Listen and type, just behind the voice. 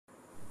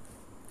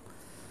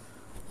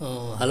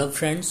Hello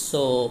friends,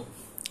 so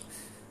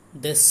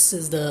this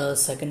is the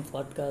second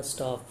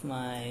podcast of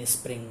my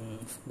spring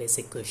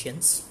basic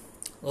questions.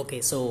 Okay,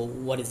 so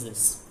what is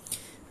this?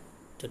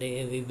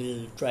 Today we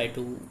will try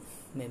to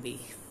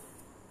maybe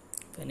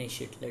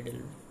finish it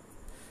little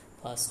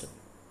faster.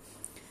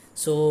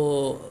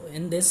 So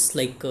in this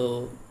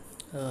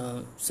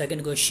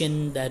second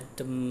question that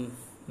I'm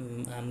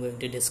going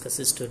to discuss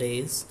is today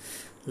is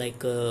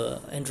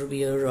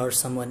interviewer or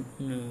someone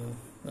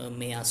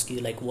may ask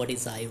you like what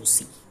is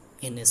IOC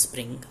in a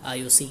spring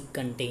IOC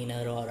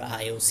container or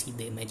IOC,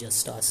 they may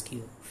just ask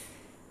you.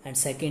 And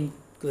second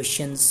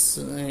questions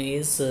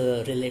is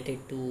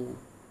related to,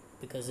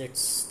 because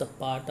it's the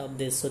part of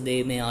this, so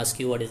they may ask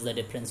you what is the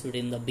difference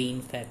between the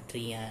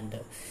BeanFactory and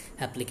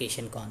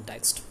application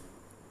context.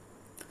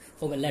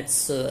 Okay,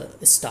 let's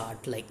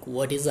start like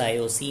what is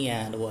IOC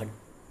and what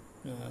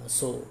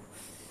so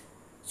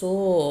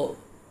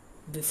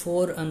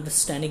before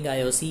understanding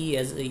IOC,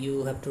 as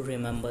you have to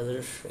remember,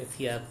 if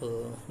you have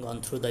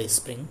gone through the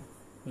spring,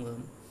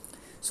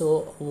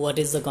 so what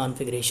is the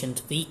configuration?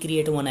 We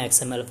create one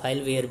XML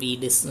file where we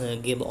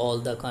give all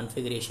the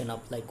configuration of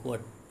like what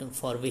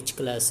for which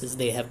classes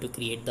they have to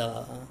create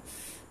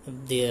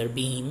their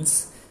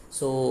beans.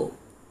 So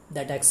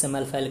that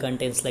XML file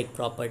contains like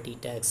property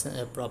tags,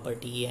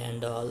 property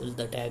and all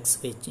the tags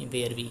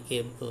where we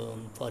give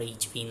for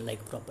each bean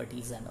like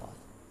properties and all.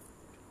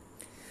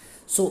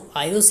 So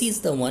IOC is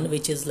the one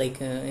which is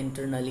like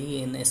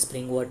internally in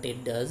Spring. What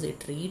it does,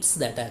 it reads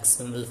that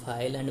XML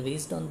file, and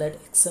based on that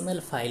XML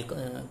file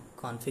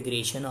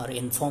configuration or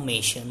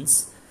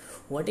informations,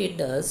 what it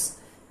does,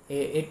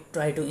 it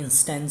try to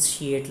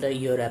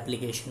instantiate your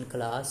application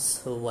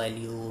class while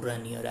you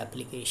run your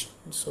application.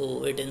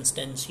 So it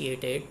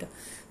instantiate it.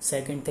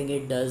 Second thing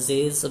it does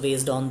is,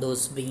 based on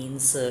those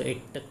beans,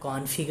 it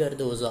configure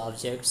those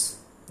objects.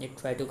 It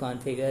try to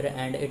configure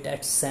and it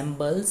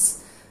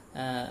assembles.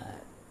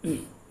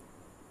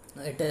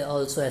 It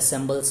also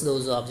assembles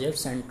those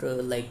objects and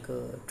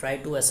try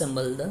to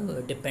assemble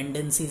the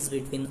dependencies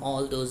between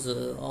all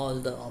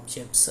the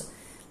objects,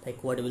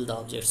 like what will the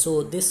object.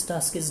 So this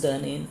task is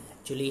done in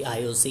actually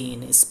IOC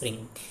in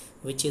Spring,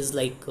 which is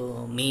like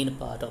main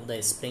part of the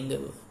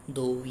Spring,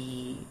 though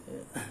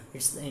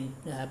it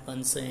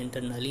happens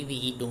internally,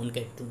 we don't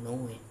get to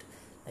know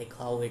it, like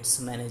how it's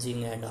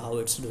managing and how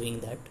it's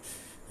doing that,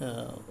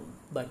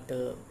 but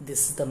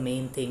this is the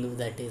main thing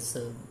that is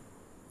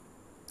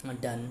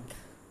done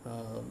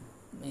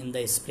in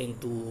the Spring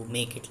to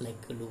make it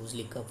like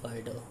loosely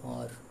covered,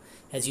 or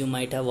as you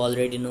might have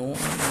already know,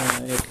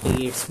 it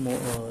creates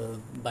more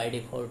by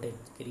default. It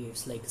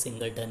creates like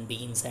singleton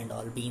beans, and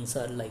all beans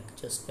are like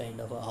just kind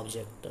of a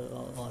object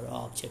or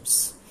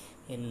objects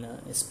in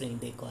Spring.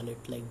 They call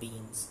it like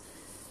beans.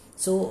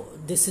 So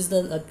this is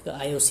the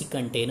IOC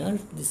container.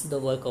 This is the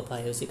work of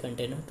IOC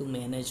container, to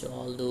manage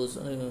all those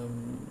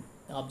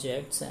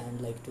objects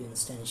and like to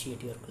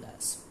instantiate your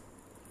class.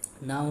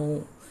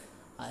 Now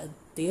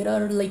there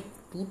are like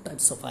two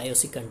types of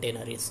IOC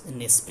containers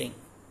in Spring.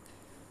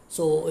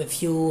 So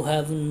if you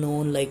have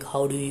known like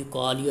how do you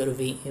call your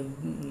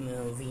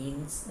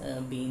beans,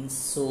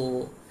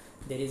 so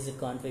there is a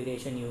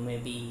configuration you may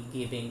be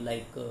giving,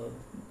 like you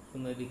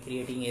may be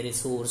creating a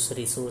resource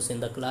in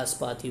the class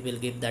path. You will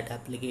give that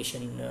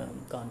application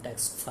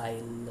context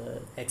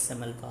file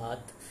XML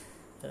path,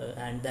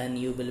 and then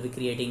you will be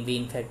creating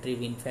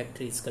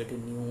BeanFactory is equal to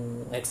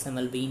new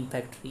XML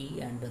BeanFactory,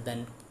 and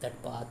then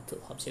that path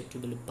object you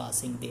will be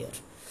passing there.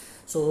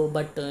 So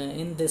but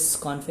in this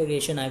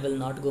configuration I will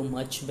not go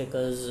much,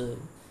 because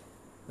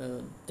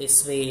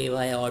this way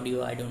via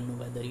audio I don't know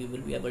whether you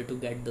will be able to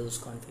get those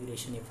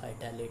configuration if I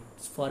tell it.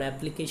 For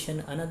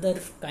application,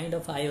 another kind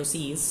of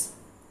IOCs,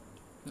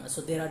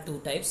 so there are two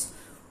types.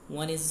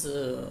 One is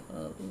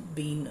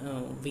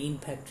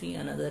BeanFactory,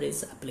 another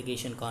is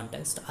application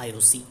context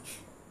IOC.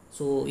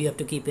 So you have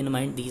to keep in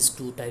mind these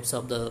two types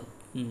of the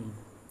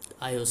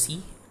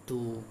IOC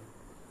to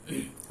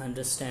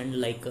understand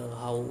like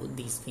how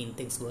these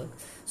things work.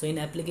 So in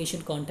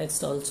application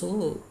context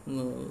also,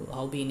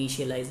 how we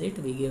initialize it,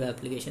 we give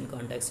application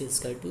context is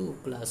equal to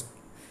class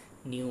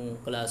new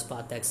class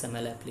path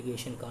XML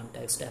application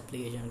context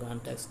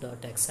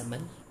dot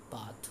XML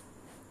path.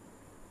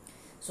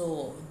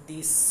 So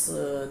these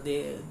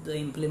the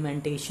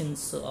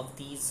implementations of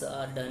these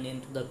are done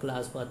into the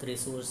class path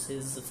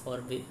resources for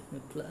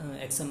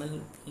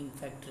XML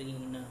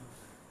BeanFactory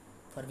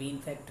for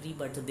BeanFactory,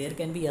 but there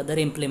can be other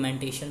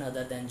implementation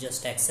other than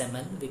just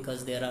XML,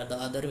 because there are the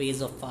other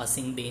ways of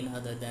passing bean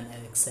other than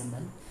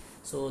XML.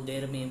 So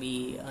there may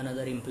be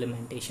another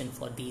implementation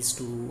for these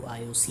two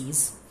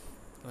IOCs.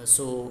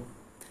 So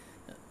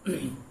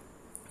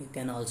you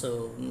can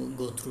also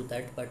go through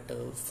that, but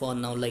for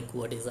now, like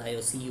what is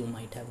IOC, you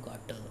might have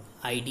got an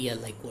idea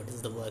like what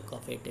is the work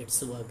of it.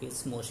 Its work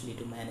is mostly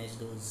to manage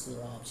those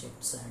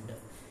objects and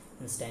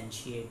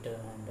instantiate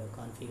and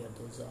configure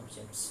those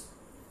objects.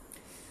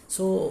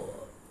 So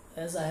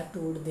as I have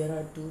told, there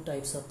are two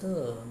types of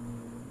the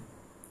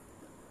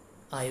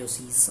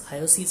IOCs.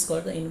 IOC is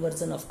called the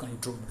inversion of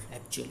control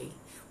actually.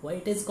 Why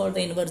it is called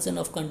the inversion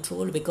of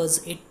control?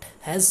 Because it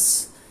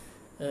has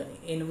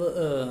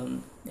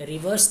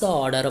reverse the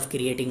order of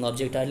creating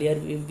object. Earlier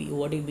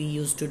what we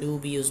used to do,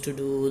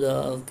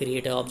 the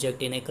create an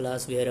object in a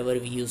class wherever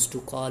we used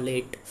to call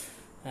it,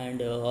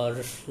 and or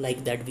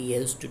like that we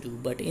used to do.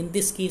 But in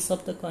this case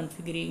of the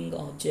configuring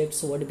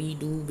objects, what we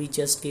do, we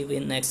just give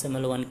in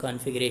XML1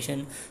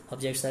 configuration,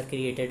 objects are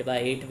created by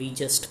it, we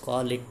just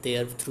call it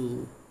there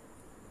through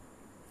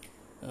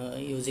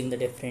using the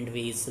different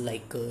ways,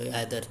 like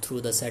either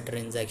through the setter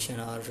injection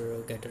or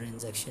getter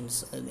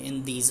injections.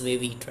 In these way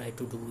we try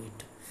to do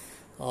it,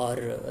 or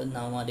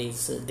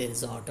nowadays there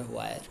is auto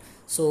wire.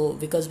 So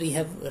because we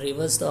have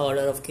reversed the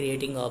order of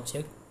creating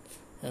object,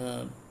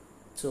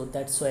 so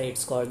that's why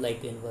it's called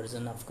like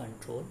inversion of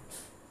control.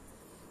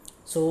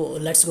 So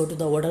let's go to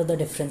the what are the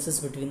differences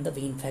between the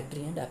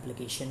BeanFactory and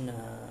application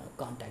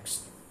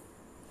context.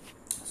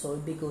 So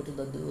if we go to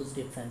those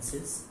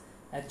differences,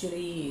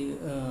 actually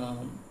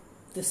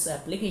this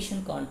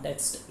application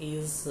context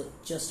is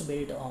just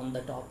built on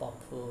the top of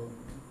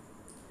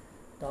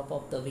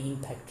the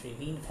BeanFactory.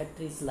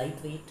 BeanFactory is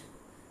lightweight,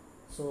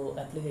 so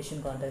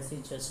application context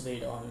is just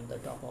built on the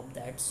top of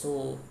that.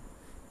 So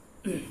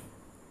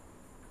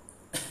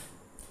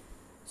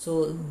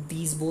so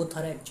these both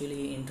are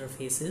actually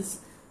interfaces.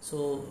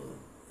 So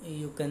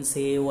you can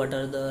say what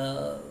are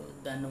the,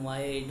 then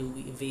why do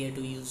we, where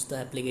to use the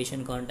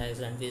application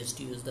context and where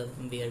to use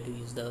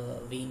the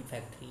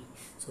BeanFactory.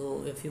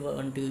 So if you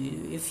want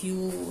to, if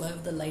you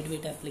have the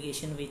lightweight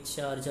application which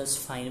are just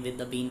fine with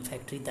the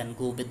BeanFactory, then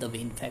go with the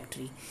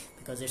BeanFactory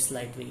because it's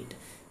lightweight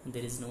and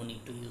there is no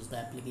need to use the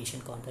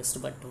application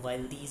context. But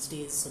while these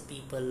days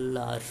people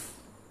are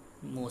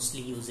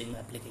mostly using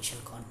application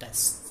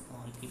context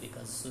only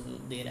because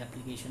their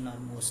application are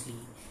mostly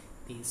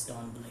based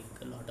on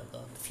like a lot of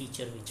the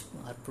feature which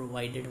are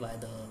provided by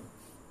the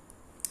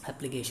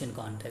application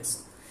context.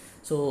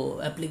 So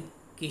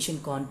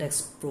application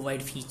context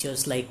provide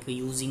features like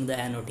using the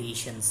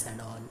annotations and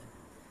all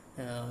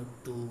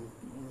to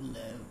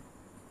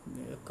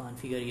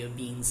configure your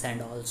beans,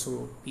 and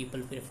also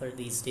people prefer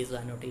these days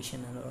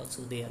annotation, and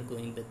also they are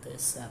going with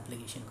this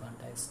application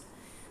context.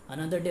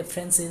 Another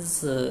difference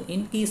is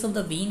in case of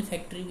the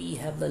BeanFactory we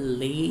have the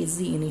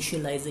lazy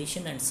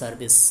initialization and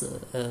service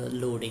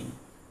loading.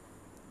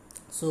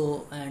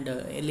 So and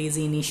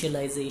lazy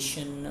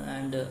initialization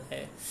and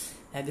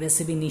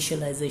aggressive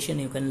initialization,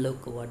 you can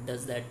look what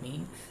does that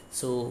mean.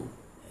 So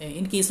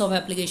in case of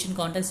application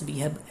context we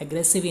have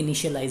aggressive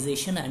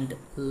initialization and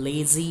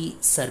lazy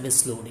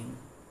service loading.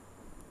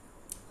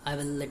 I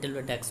will little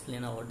bit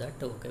explain about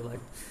that, okay, but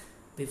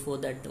before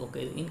that,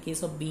 okay, in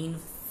case of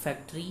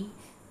BeanFactory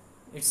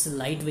it's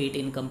lightweight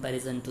in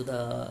comparison to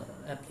the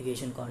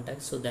application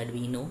context, so that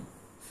we know.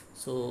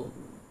 So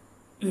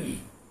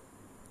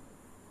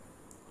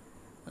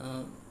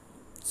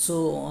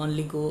so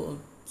only go,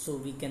 so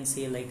we can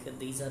say like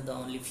these are the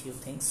only few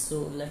things.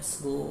 So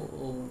let's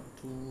go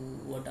to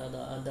what are the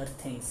other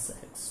things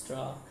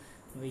extra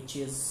which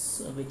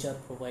are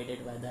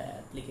provided by the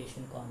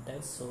application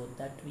context, so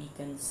that we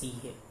can see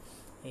here.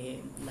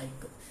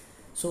 Like,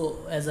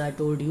 so as I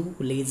told you,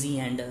 lazy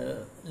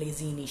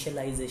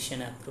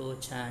initialization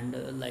approach and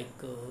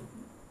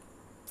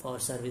for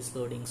service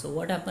loading. So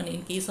what happen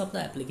in case of the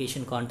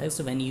application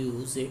context when you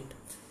use it,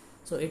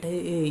 so it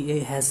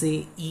has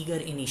a eager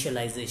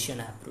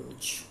initialization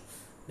approach,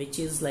 which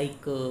is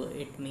like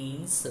it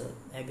means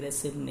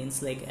aggressive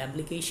means like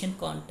application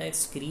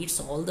context creates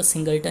all the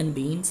singleton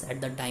beans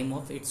at the time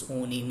of its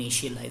own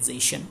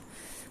initialization.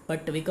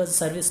 But because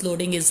service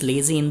loading is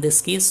lazy in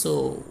this case,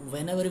 so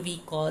whenever we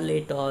call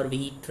it or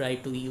we try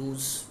to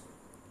use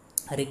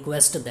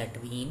request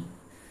that bean,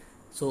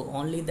 so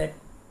only that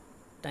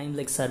time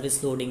like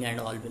service loading and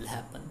all will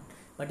happen.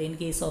 But in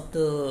case of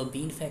the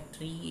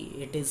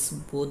BeanFactory, it is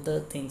both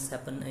the things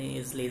happen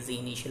is lazy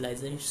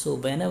initialization. So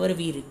whenever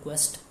we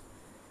request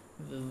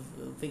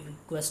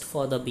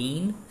for the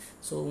bean,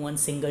 so one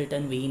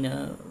singleton bean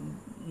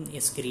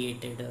is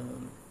created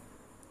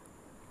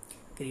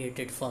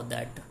for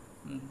that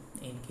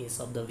in case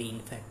of the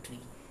BeanFactory.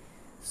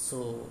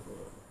 So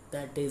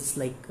that is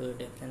like a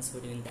difference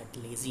between that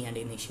lazy and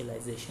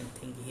initialization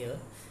thing here.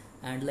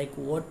 And like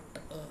what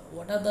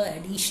are the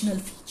additional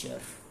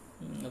feature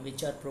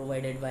which are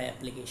provided by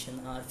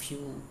application? Are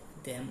few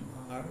them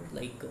are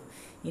like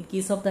in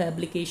case of the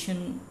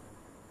application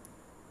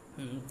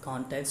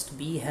context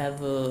we have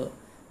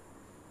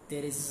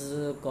there is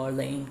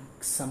called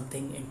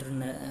something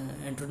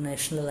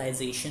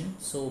internationalization.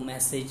 So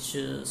message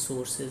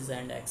sources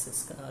and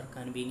access are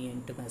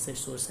convenient message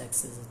source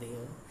access is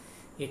there.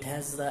 It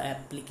has the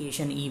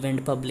application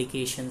event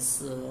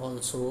publications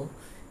also.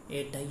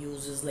 It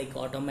uses like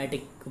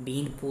automatic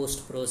bean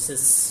post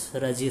process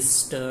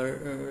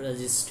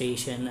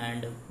registration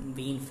and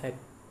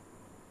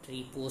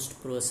BeanFactory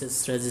post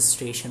process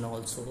registration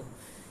also.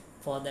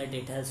 For that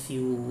it has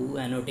few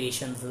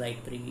annotations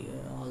like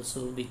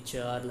also which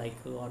are like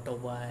auto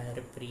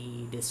wire,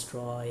 pre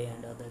destroy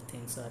and other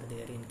things are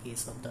there in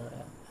case of the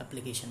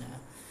application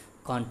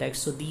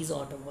context. So these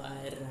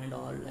auto-wire and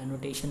all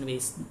annotation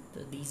ways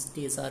these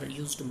days are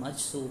used much,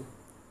 so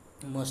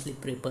mostly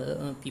people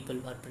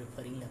are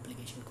preferring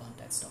application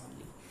context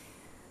only.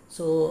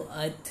 So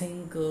I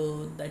think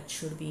that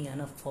should be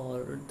enough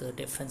for the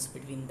difference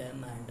between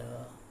them and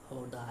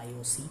about the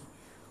IOC.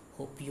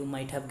 Hope you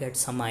might have get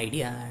some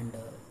idea and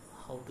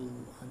how to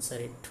answer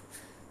it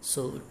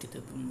so to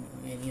the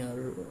in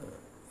your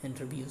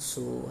interview.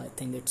 So I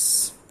think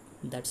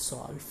that's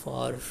all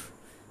for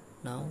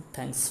now.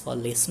 Thanks for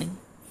listening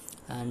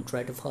and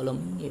try to follow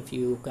me if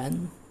you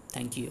can.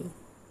 Thank you.